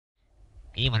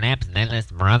Evil App's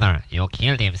littlest brother. You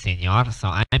killed him, senor, so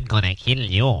I'm gonna kill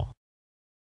you.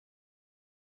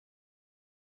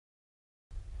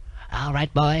 All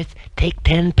right, boys, take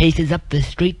 10 paces up the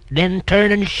street, then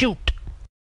turn and shoot.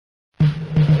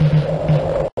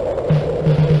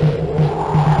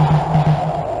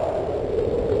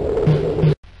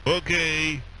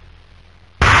 Okay.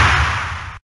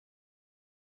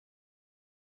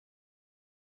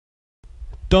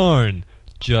 Darn,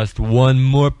 just one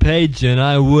more page and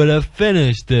I would have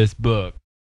finished this book.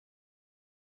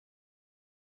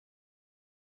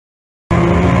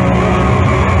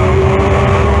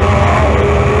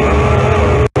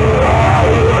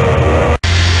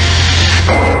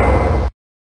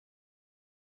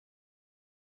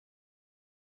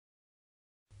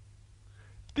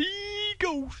 The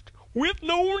ghost with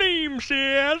no name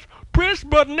says, press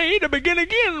button A to begin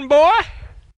again, boy.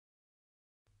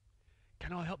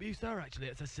 Can I help you, sir? Actually,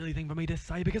 it's a silly thing for me to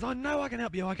say because I know I can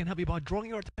help you. I can help you by drawing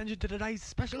your attention to today's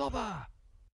special offer.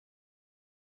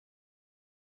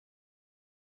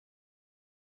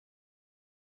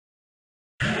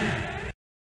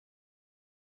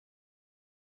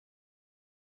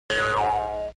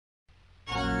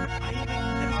 I even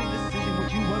make a decision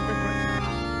which you won't regret.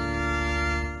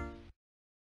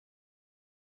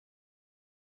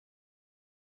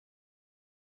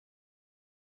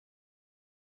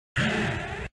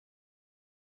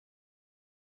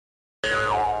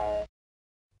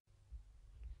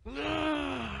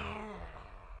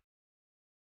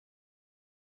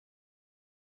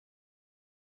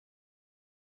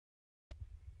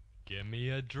 Give me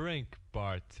a drink,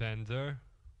 bartender.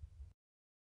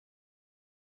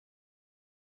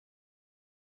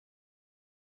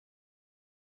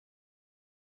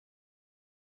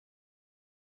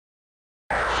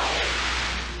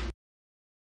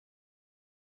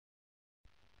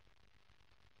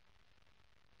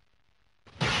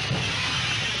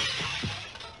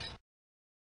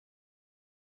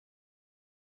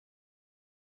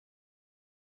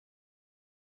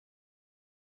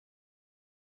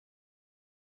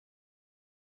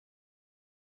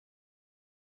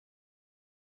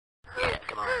 Yeah,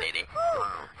 come on, baby. Come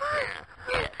on.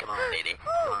 Yeah, come on, baby.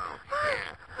 Come on.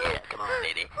 Yeah, come on,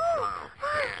 baby. Come on.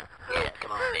 Yeah,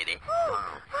 come on, baby. Come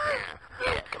on.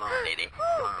 Yeah, come on, baby.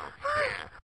 Come on.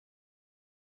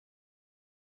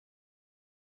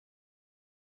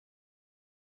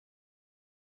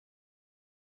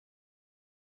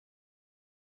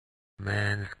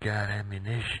 Man's got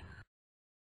ammunition.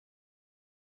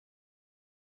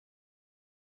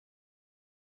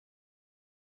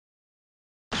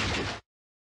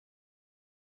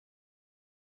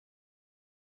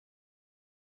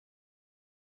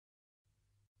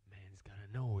 Man's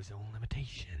gotta know his own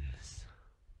limitations.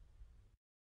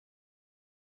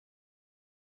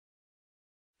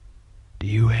 Do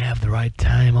you have the right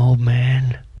time, old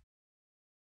man?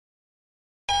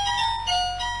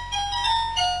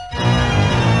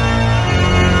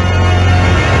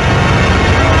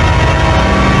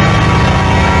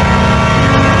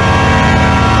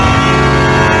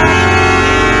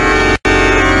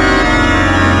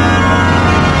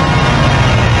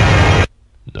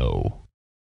 No.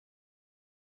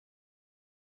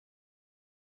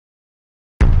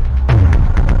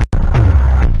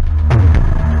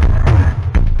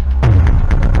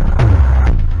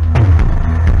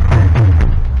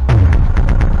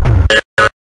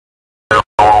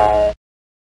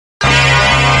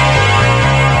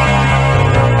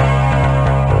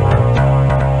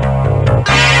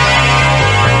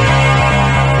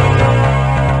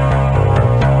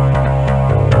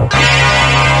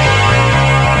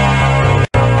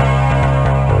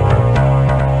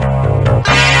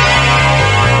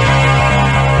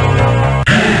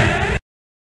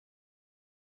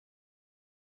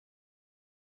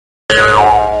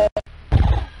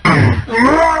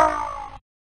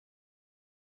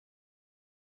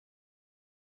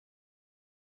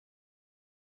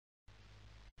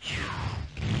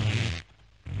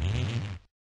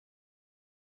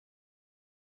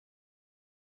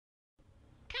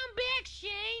 Come back,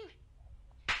 Shane.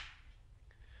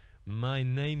 My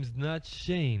name's not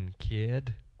Shane,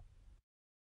 kid.